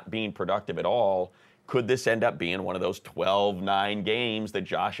is not being productive at all, could this end up being one of those 12-9 games that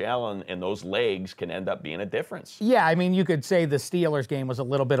Josh Allen and those legs can end up being a difference? Yeah, I mean, you could say the Steelers game was a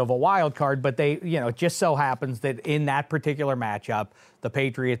little bit of a wild card, but it just so happens that in that particular matchup, the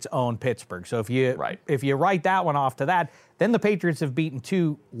Patriots own Pittsburgh. So if you write that one off to that, then the Patriots have beaten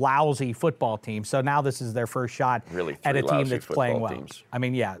 2 lousy football teams. So now this is their first shot at a team that's playing well. Teams. I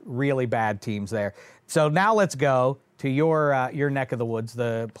mean, yeah, really bad teams there. So now let's go to your neck of the woods,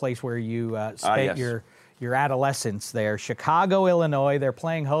 the place where you spent your adolescence there, Chicago, Illinois. They're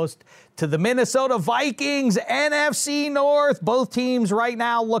playing host to the Minnesota Vikings, NFC North. Both teams right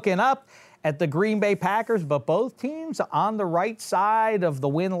now looking up at the Green Bay Packers, but both teams on the right side of the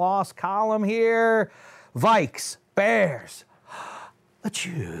win-loss column here. Vikes, Bears, the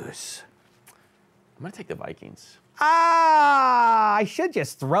choose. I'm going to take the Vikings. I should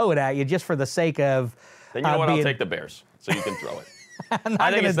just throw it at you just for the sake of... Then you know what? I'll take the Bears, so you can throw it.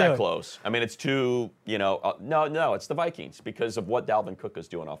 I think it's that close. I mean, it's too, no, it's the Vikings because of what Dalvin Cook is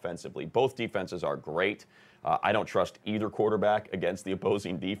doing offensively. Both defenses are great. I don't trust either quarterback against the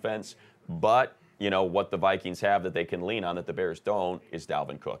opposing defense, but, what the Vikings have that they can lean on that the Bears don't is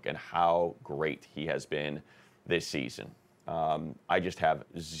Dalvin Cook and how great he has been this season. I just have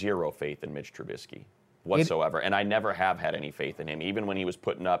zero faith in Mitch Trubisky whatsoever, and I never have had any faith in him. Even when he was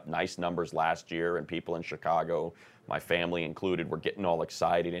putting up nice numbers last year and people in Chicago, my family included, were getting all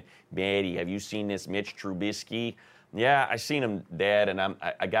excited. And, Daddy, have you seen this Mitch Trubisky? Yeah, I seen him, Dad, and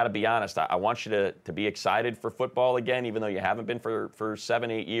I got to be honest. I want you to be excited for football again, even though you haven't been for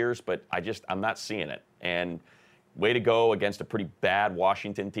 7-8 years, but I'm not seeing it. And way to go against a pretty bad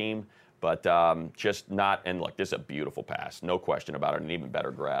Washington team, but just not. And look, this is a beautiful pass, no question about it, an even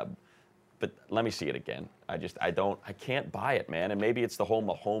better grab. But let me see it again. I can't buy it, man. And maybe it's the whole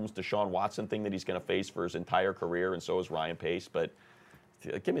Mahomes, Deshaun Watson thing that he's going to face for his entire career, and so is Ryan Pace. But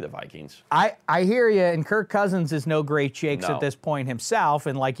give me the Vikings. I hear you, and Kirk Cousins is no great shakes at this point himself.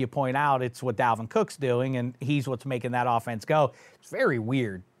 And like you point out, it's what Dalvin Cook's doing, and he's what's making that offense go. It's very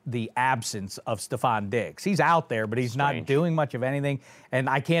weird, the absence of Stephon Diggs. He's out there, but he's not doing much of anything, and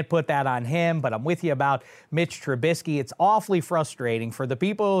I can't put that on him, but I'm with you about Mitch Trubisky. It's awfully frustrating for the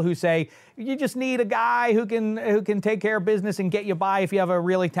people who say you just need a guy who can take care of business and get you by if you have a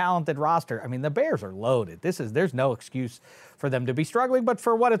really talented roster. I mean, the Bears are loaded. There's no excuse for them to be struggling, but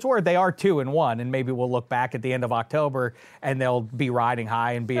for what it's worth, they are 2-1, and maybe we'll look back at the end of October and they'll be riding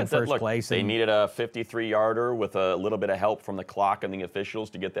high and be in first place. They needed a 53-yarder with a little bit of help from the clock and the officials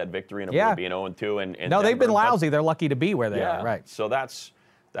to get that victory and avoid being 0-2. And no, they've been lousy. They're lucky to be where they are. Right. So that's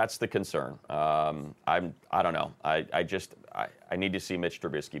the concern. I don't know. I need to see Mitch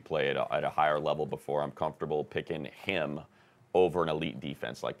Trubisky play at a higher level before I'm comfortable picking him over an elite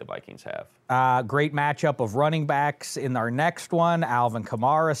defense like the Vikings have. Great matchup of running backs in our next one. Alvin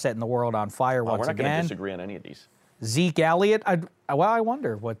Kamara setting the world on fire once again. We're not going to disagree on any of these. Zeke Elliott. I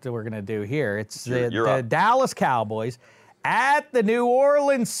wonder what we're going to do here. It's the Dallas Cowboys at the New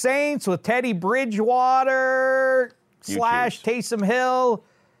Orleans Saints with Teddy Bridgewater / Taysom Hill.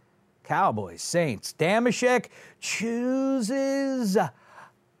 Cowboys, Saints. Damashek chooses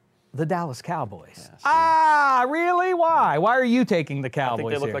the Dallas Cowboys. Really? Why? Why are you taking the Cowboys? I think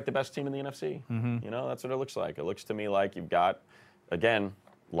they look here? Like the best team in the NFC. Mm-hmm. That's what it looks like. It looks to me like you've got, again,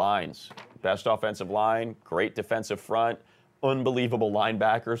 lines. Best offensive line, great defensive front, unbelievable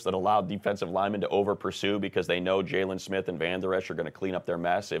linebackers that allow defensive linemen to over-pursue because they know Jalen Smith and Van Der Esch are going to clean up their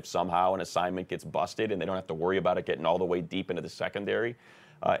mess if somehow an assignment gets busted and they don't have to worry about it getting all the way deep into the secondary.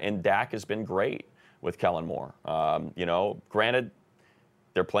 And Dak has been great with Kellen Moore. Granted,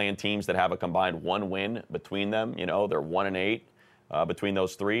 they're playing teams that have a combined 1 win between them. They're 1-8 between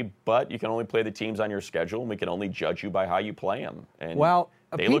those 3. But you can only play the teams on your schedule, and we can only judge you by how you play them. And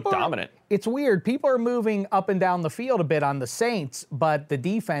They look dominant. It's weird. People are moving up and down the field a bit on the Saints, but the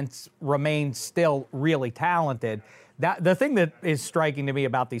defense remains still really talented. The thing that is striking to me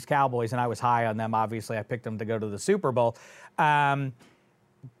about these Cowboys, and I was high on them, obviously I picked them to go to the Super Bowl, but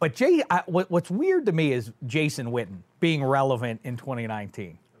what's weird to me is Jason Witten being relevant in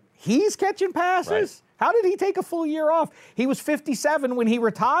 2019. He's catching passes. Right. How did he take a full year off? He was 57 when he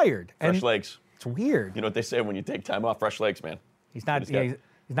retired. Fresh legs. It's weird. You know what they say when you take time off? Fresh legs, man. He's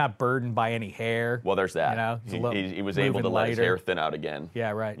not burdened by any hair. Well, there's that. You know, he was able to let his hair thin out again.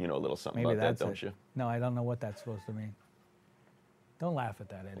 Yeah, right. You know a little something Maybe about that, don't you? No, I don't know what that's supposed to mean. Don't laugh at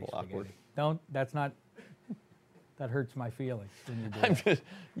that, Eddie. Awkward. Don't. That's not. That hurts my feelings when you do that.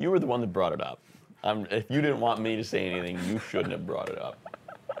 You were the one that brought it up. If you didn't want me to say anything, you shouldn't have brought it up.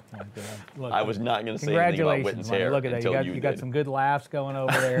 Look, I was not going to say anything about Witten's congratulations, hair Look at that. until You got some good laughs going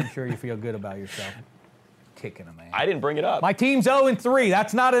over there. I'm sure you feel good about yourself. Kicking a man. I didn't bring it up. My team's 0-3.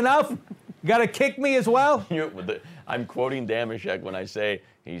 That's not enough? You got to kick me as well? I'm quoting Damashek when I say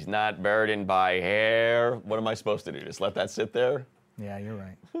he's not burdened by hair. What am I supposed to do? Just let that sit there? Yeah, you're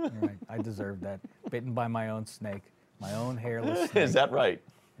right. You're right. I deserve that. Bitten by my own snake. My own hairless snake. Is that right?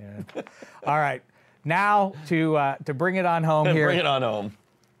 Yeah. All right. Now to bring it on home here. Bring it on home.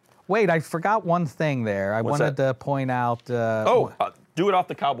 Wait, I forgot one thing there. I wanted to point out. Do it off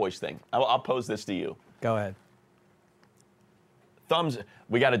the Cowboys thing. I'll pose this to you. Go ahead. Thumbs.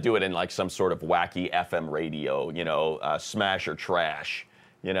 We got to do it in like some sort of wacky FM radio. You know, smash or trash.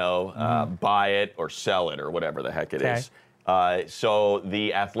 You know, buy it or sell it or whatever the heck it is. So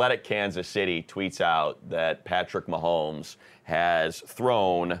the Athletic Kansas City tweets out that Patrick Mahomes has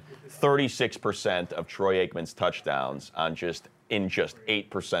thrown 36% of Troy Aikman's touchdowns in just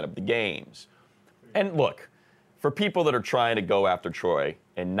 8% of the games. And look, for people that are trying to go after Troy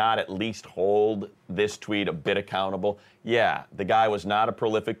and not at least hold this tweet a bit accountable, yeah, the guy was not a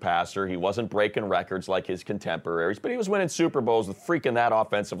prolific passer. He wasn't breaking records like his contemporaries, but he was winning Super Bowls with freaking that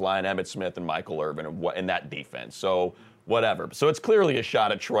offensive line, Emmitt Smith and Michael Irvin, and that defense. So whatever. So it's clearly a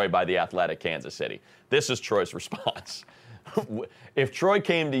shot at Troy by the Athletic Kansas City. This is Troy's response. If Troy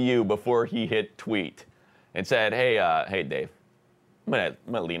came to you before he hit tweet and said, hey, Dave, I'm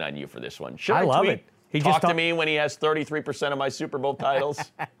gonna lean on you for this one. Should I love tweet? it. He Talk to me when he has 33% of my Super Bowl titles.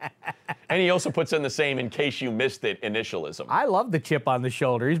 And he also puts in the same "in case you missed it" initialism. I love the chip on the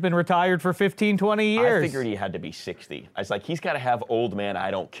shoulder. He's been retired for 15, 20 years. I figured he had to be 60. I was like, he's got to have old man I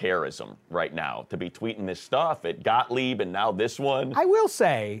don't careism right now to be tweeting this stuff at Gottlieb and now this one. I will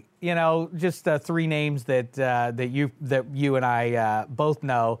say, you know, just three names that you and I both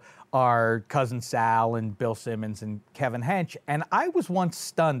know are Cousin Sal and Bill Simmons and Kevin Hench. And I was once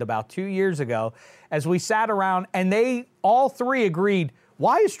stunned about 2 years ago as we sat around and they all three agreed,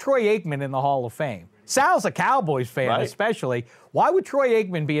 why is Troy Aikman in the Hall of Fame? Sal's a Cowboys fan, right. Especially. Why would Troy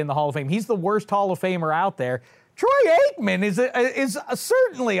Aikman be in the Hall of Fame? He's the worst Hall of Famer out there. Troy Aikman is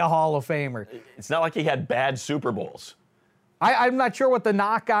certainly a Hall of Famer. It's not like he had bad Super Bowls. I'm not sure what the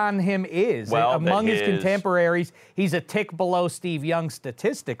knock on him is. Well, among his contemporaries, he's a tick below Steve Young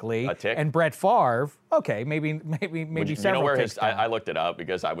statistically. A tick? And Brett Favre, okay, maybe you several know where ticks down. I looked it up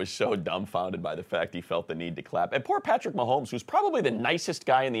because I was so dumbfounded by the fact he felt the need to clap. And poor Patrick Mahomes, who's probably the nicest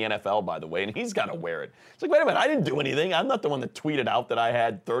guy in the NFL, by the way, and he's got to wear it. It's like, wait a minute, I didn't do anything. I'm not the one that tweeted out that I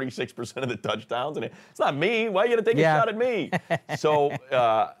had 36% of the touchdowns. And it's not me. Why are you going to take a shot at me? So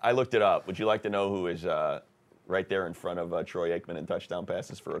I looked it up. Would you like to know who is right there in front of Troy Aikman in touchdown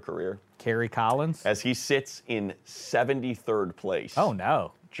passes for a career? Kerry Collins? As he sits in 73rd place. Oh,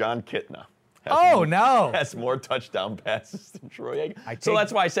 no. John Kitna. Has more touchdown passes than Troy Aikman. So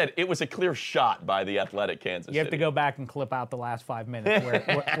that's why I said it was a clear shot by the Athletic Kansas City. You have to go back and clip out the last 5 minutes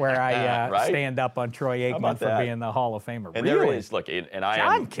where I right? stand up on Troy Aikman for being the Hall of Famer. And really? there is, look, and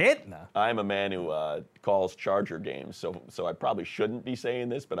John Kitna. I'm a man who calls Charger games, so I probably shouldn't be saying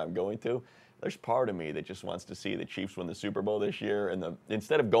this, but I'm going to. There's part of me that just wants to see the Chiefs win the Super Bowl this year, and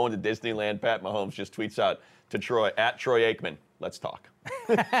instead of going to Disneyland, Pat Mahomes just tweets out to Troy Aikman, let's talk.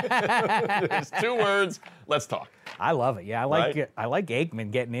 It's 2 words, let's talk. I love it. Yeah, I like Aikman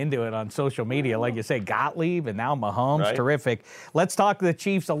getting into it on social media. Like you say, Gottlieb and now Mahomes. Right. Terrific. Let's talk to the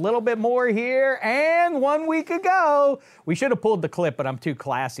Chiefs a little bit more here. And 1 week ago, we should have pulled the clip, but I'm too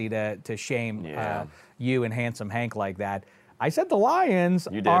classy to shame you and Handsome Hank like that. I said the Lions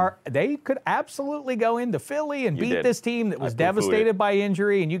they could absolutely go into Philly and beat this team that was devastated by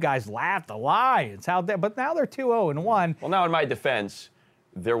injury, and you guys laughed. The Lions, but now they're 2-0-1. Well, now in my defense,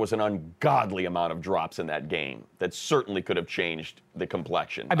 there was an ungodly amount of drops in that game that certainly could have changed the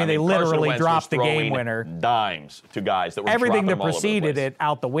complexion. I mean they Carson literally Wentz dropped the was game throwing winner. Dimes to guys that were Everything dropping that them all over the preceded place. it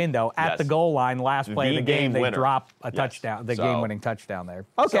out the window at Yes. the goal line, last play of the game, they winner. dropped a Yes. touchdown, the So- game-winning touchdown there.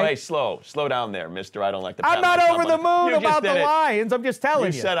 Okay. So, hey, slow down there, mister. I don't like to I'm pat not myself over the on moon You just about the did it. Lions. I'm just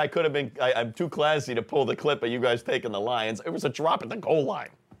telling You you. said I could have been. I'm too classy to pull the clip of you guys taking the Lions. It was a drop at the goal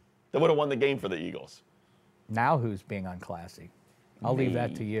line that would have won the game for the Eagles. Now who's being unclassy? I'll leave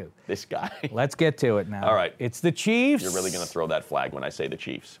that to you. This guy. Let's get to it now. All right. It's the Chiefs. You're really going to throw that flag when I say the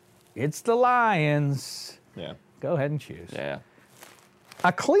Chiefs. It's the Lions. Yeah. Go ahead and choose. Yeah.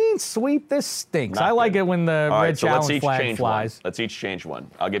 A clean sweep. This stinks. Not I like good. it when the All red right, so let's challenge each flag change flies. one. Let's each change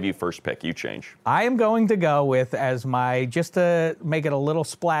one. I'll give you first pick. You change. I am going to go with, as my, just to make it a little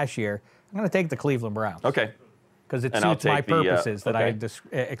splashier, I'm going to take the Cleveland Browns. Okay. Because it And I'll suits my take the, purposes that I okay.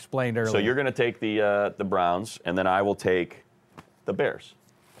 explained earlier. So you're going to take the Browns, and then I will take the Bears.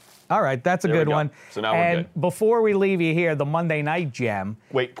 All right, that's a There we good go. one. So now we're and good. before we leave you here, the Monday night gem.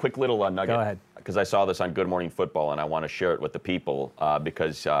 Wait, quick little nugget. Go ahead. Because I saw this on Good Morning Football, and I want to share it with the people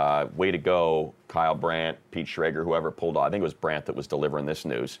because way to go, Kyle Brandt, Pete Schrager, whoever pulled off. I think it was Brandt that was delivering this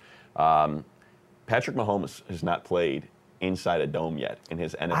news. Patrick Mahomes has not played inside a dome yet in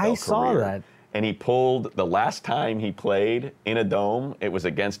his NFL career. I saw that. And he pulled, the last time he played in a dome, it was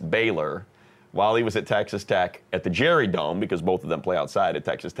against Baylor while he was at Texas Tech at the Jerry Dome, because both of them play outside at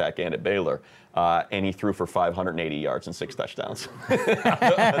Texas Tech and at Baylor. And he threw for 580 yards and 6 touchdowns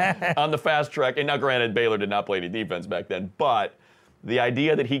on the fast track. And now, granted, Baylor did not play any defense back then, but the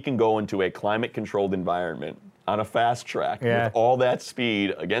idea that he can go into a climate-controlled environment on a fast track with all that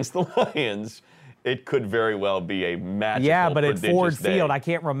speed against the Lions, it could very well be a magical, Yeah, but at Ford day. Field, I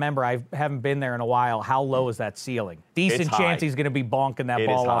can't remember. I haven't been there in a while. How low is that ceiling? Decent It's high. chance he's going to be bonking that It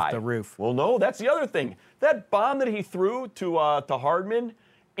ball is off high. the roof. Well, no, that's the other thing. That bomb that he threw to Hardman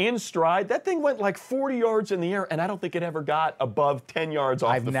in stride, that thing went like 40 yards in the air, and I don't think it ever got above 10 yards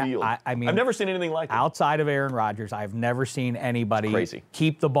off the field. I mean, I've never seen anything like it. Outside of Aaron Rodgers, I've never seen anybody crazy.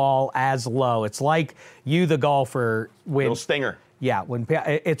 keep the ball as low. It's like you, the golfer, when Little stinger. Yeah,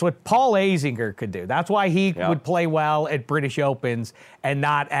 it's what Paul Azinger could do. That's why he would play well at British Opens and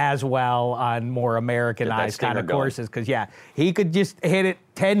not as well on more Americanized kind of stinger going. courses. Because, he could just hit it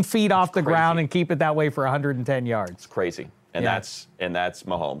 10 feet off the ground and keep it that way for 110 yards. Crazy. And that's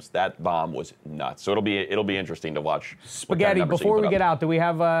Mahomes. That bomb was nuts. So it'll be interesting to watch. Spaghetti, before we get out, do we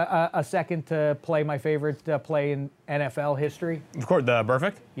have a second to play my favorite play in NFL history? Of course, the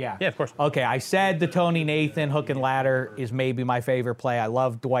perfect? Yeah. Yeah, of course. Okay, I said the Tony Nathan hook and ladder is maybe my favorite play. I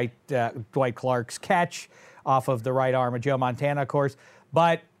love Dwight Clark's catch off of the right arm of Joe Montana, of course.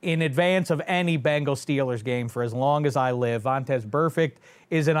 But in advance of any Bengals-Steelers game, for as long as I live, Vontaze Burfict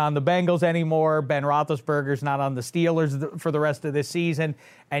isn't on the Bengals anymore. Ben Roethlisberger's not on the Steelers for the rest of this season.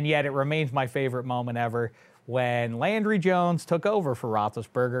 And yet it remains my favorite moment ever when Landry Jones took over for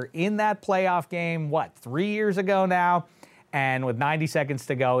Roethlisberger in that playoff game, 3 years ago now? And with 90 seconds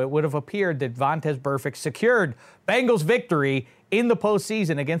to go, it would have appeared that Vontaze Burfict secured Bengals victory in the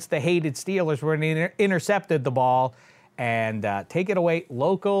postseason against the hated Steelers when he intercepted the ball. And take it away,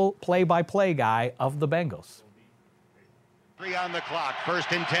 local play-by-play guy of the Bengals. 3 on the clock.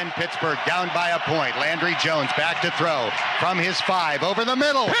 1st and 10, Pittsburgh down by a point. Landry Jones back to throw from his 5 over the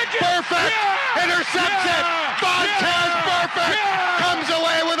middle. Perfect! Intercepts it! Vontaze Burfict comes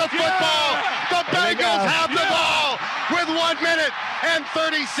away with a football. The Bengals have the ball with 1 minute and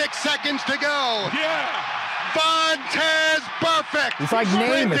 36 seconds to go. Vontaze Burfict. It's like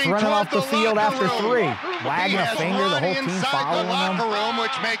Namath running off the field after 3. He Wagging a has finger, the run whole team inside following the him. locker room,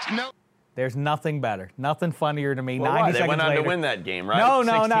 which makes no... There's nothing better, nothing funnier to me. Well, 90 why? seconds They went on later, to win that game, right? No,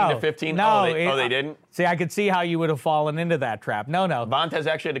 16 to 15? No, they didn't? See, I could see how you would have fallen into that trap. No. Vontaze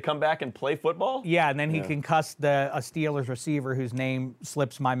actually had to come back and play football? Yeah, and then he concussed a Steelers receiver whose name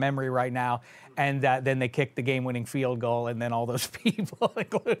slips my memory right now, and then they kicked the game-winning field goal, and then all those people,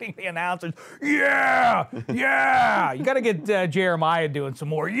 including the announcers, yeah! You got to get Jeremiah doing some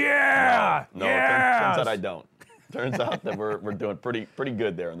more, yeah! No, yes! turns out I don't. Turns out that we're doing pretty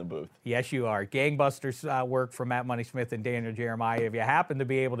good there in the booth. Yes, you are. Gangbusters work from Matt Money Smith and Daniel Jeremiah. If you happen to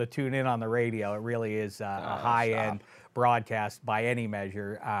be able to tune in on the radio, it really is a high-end broadcast by any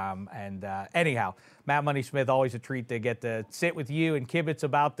measure. Anyhow, Matt Money Smith, always a treat to get to sit with you and kibitz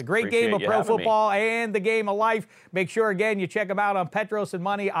about the great Appreciate game of you pro having me. football and the game of life. Make sure, again, you check them out on Petros and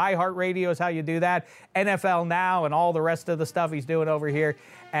Money. iHeartRadio is how you do that. NFL Now and all the rest of the stuff he's doing over here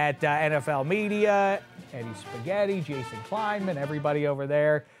at NFL Media. Eddie Spaghetti, Jason Kleinman, everybody over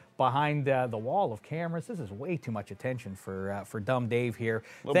there. behind the wall of cameras. This is way too much attention for dumb Dave here.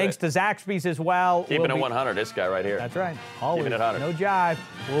 Thanks bit. to Zaxby's as well. Keeping it 100, this guy right here. That's right. Always. Keeping it 100. No jive.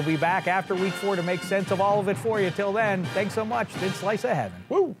 We'll be back after week 4 to make sense of all of it for you. Till then, thanks so much. Thin slice of heaven.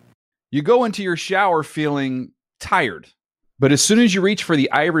 Woo! You go into your shower feeling tired, but as soon as you reach for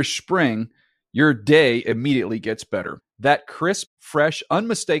the Irish Spring, your day immediately gets better. That crisp, fresh,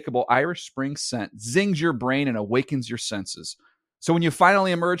 unmistakable Irish Spring scent zings your brain and awakens your senses. So when you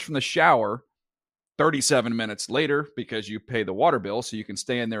finally emerge from the shower, 37 minutes later, because you pay the water bill so you can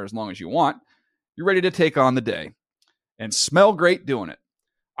stay in there as long as you want, you're ready to take on the day. And smell great doing it.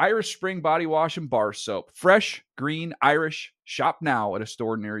 Irish Spring Body Wash and Bar Soap. Fresh, green, Irish. Shop now at a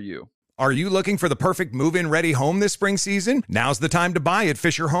store near you. Are you looking for the perfect move-in ready home this spring season? Now's the time to buy at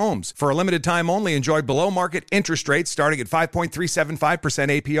Fisher Homes. For a limited time only, enjoy below-market interest rates starting at 5.375%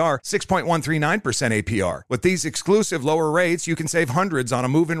 APR, 6.139% APR. With these exclusive lower rates, you can save hundreds on a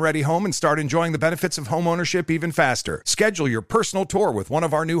move-in ready home and start enjoying the benefits of homeownership even faster. Schedule your personal tour with one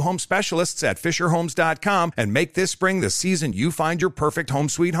of our new home specialists at FisherHomes.com and make this spring the season you find your perfect home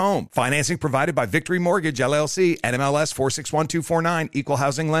sweet home. Financing provided by Victory Mortgage, LLC, NMLS 461249, Equal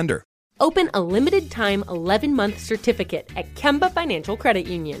Housing Lender. Open a limited-time 11-month certificate at Kemba Financial Credit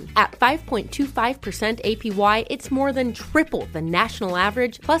Union. At 5.25% APY, it's more than triple the national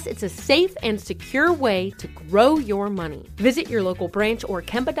average, plus it's a safe and secure way to grow your money. Visit your local branch or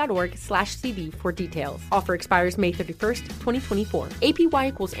kemba.org/cb for details. Offer expires May 31st, 2024. APY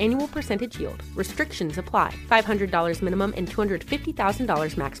equals annual percentage yield. Restrictions apply. $500 minimum and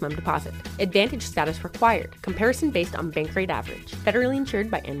 $250,000 maximum deposit. Advantage status required. Comparison based on bank rate average. Federally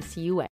insured by NCUA.